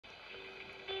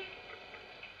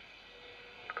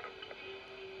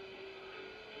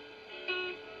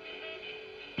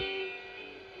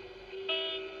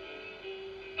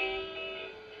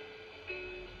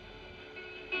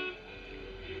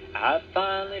I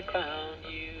finally found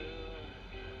you,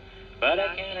 but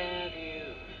I can't have you,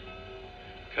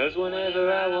 'cause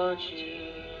whenever I want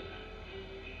you,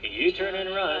 you turn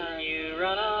and run, you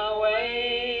run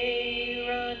away, you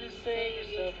run to save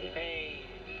yourself from pain.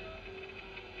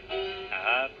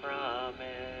 I promise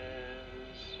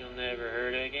you'll never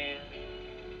hurt again.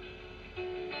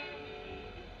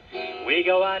 We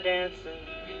go out dancing,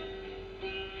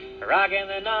 rocking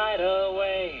the night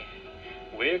away.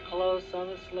 We're close on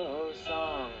the slow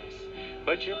songs,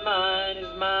 but your mind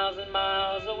is miles and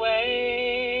miles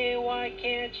away. Why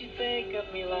can't you think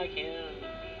of me like him?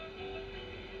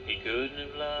 He couldn't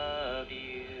have loved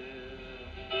you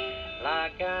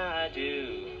like I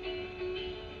do.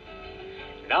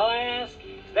 And all I ask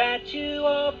is that you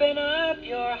open up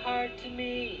your heart to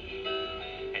me.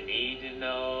 I need to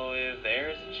know if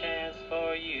there's a chance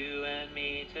for you and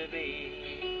me to be.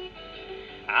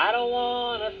 I don't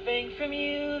want a thing from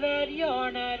you that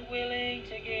you're not willing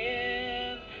to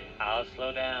give. I'll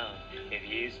slow down if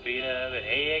you speed up, but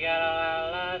hey, you got a lot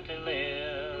of life to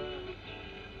live.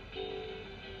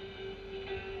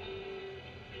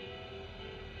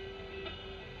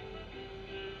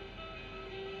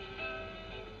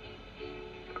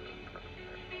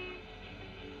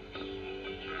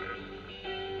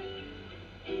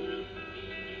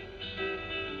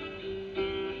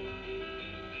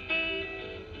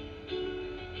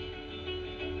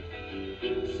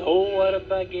 So what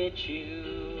if I get you?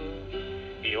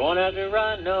 You won't have to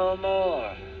run no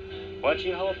more. What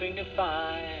you hoping to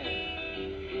find?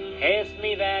 Hey, it's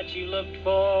me that you looked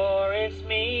for. It's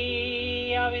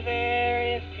me. I'll be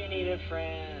there if you need a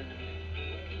friend.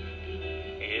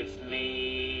 It's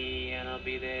me, and I'll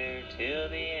be there till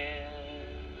the end.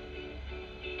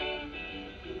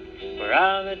 We're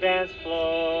out on the dance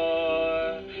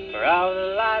floor, we're out with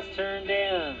the lights turned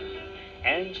dim,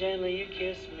 and gently you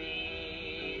kiss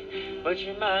me, but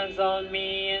your mind's on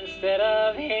me instead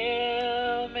of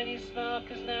him. And you smile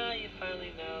 'cause now you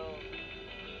finally know.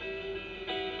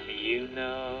 You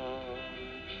know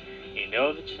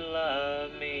that you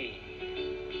love me.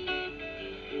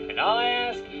 And all I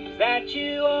ask is that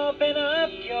you open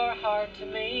up your heart to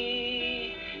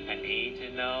me. I need to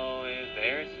know if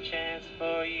there's a chance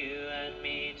for you and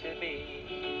me to be.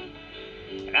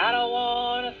 And I don't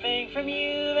want a thing from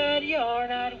you that you're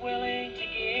not willing to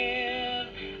give.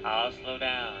 I'll slow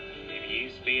down if you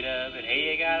speed up, and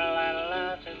hey, you got a lot of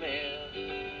life to live.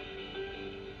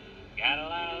 Got a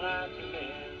lot of life to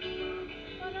live.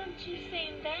 Why don't you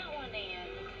sing that one in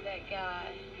to that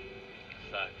guy?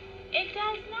 Suck. It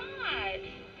does not.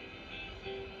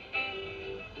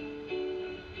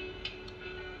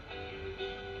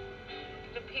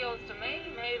 It appeals to me.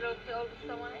 Maybe it'll appeal to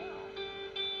someone else.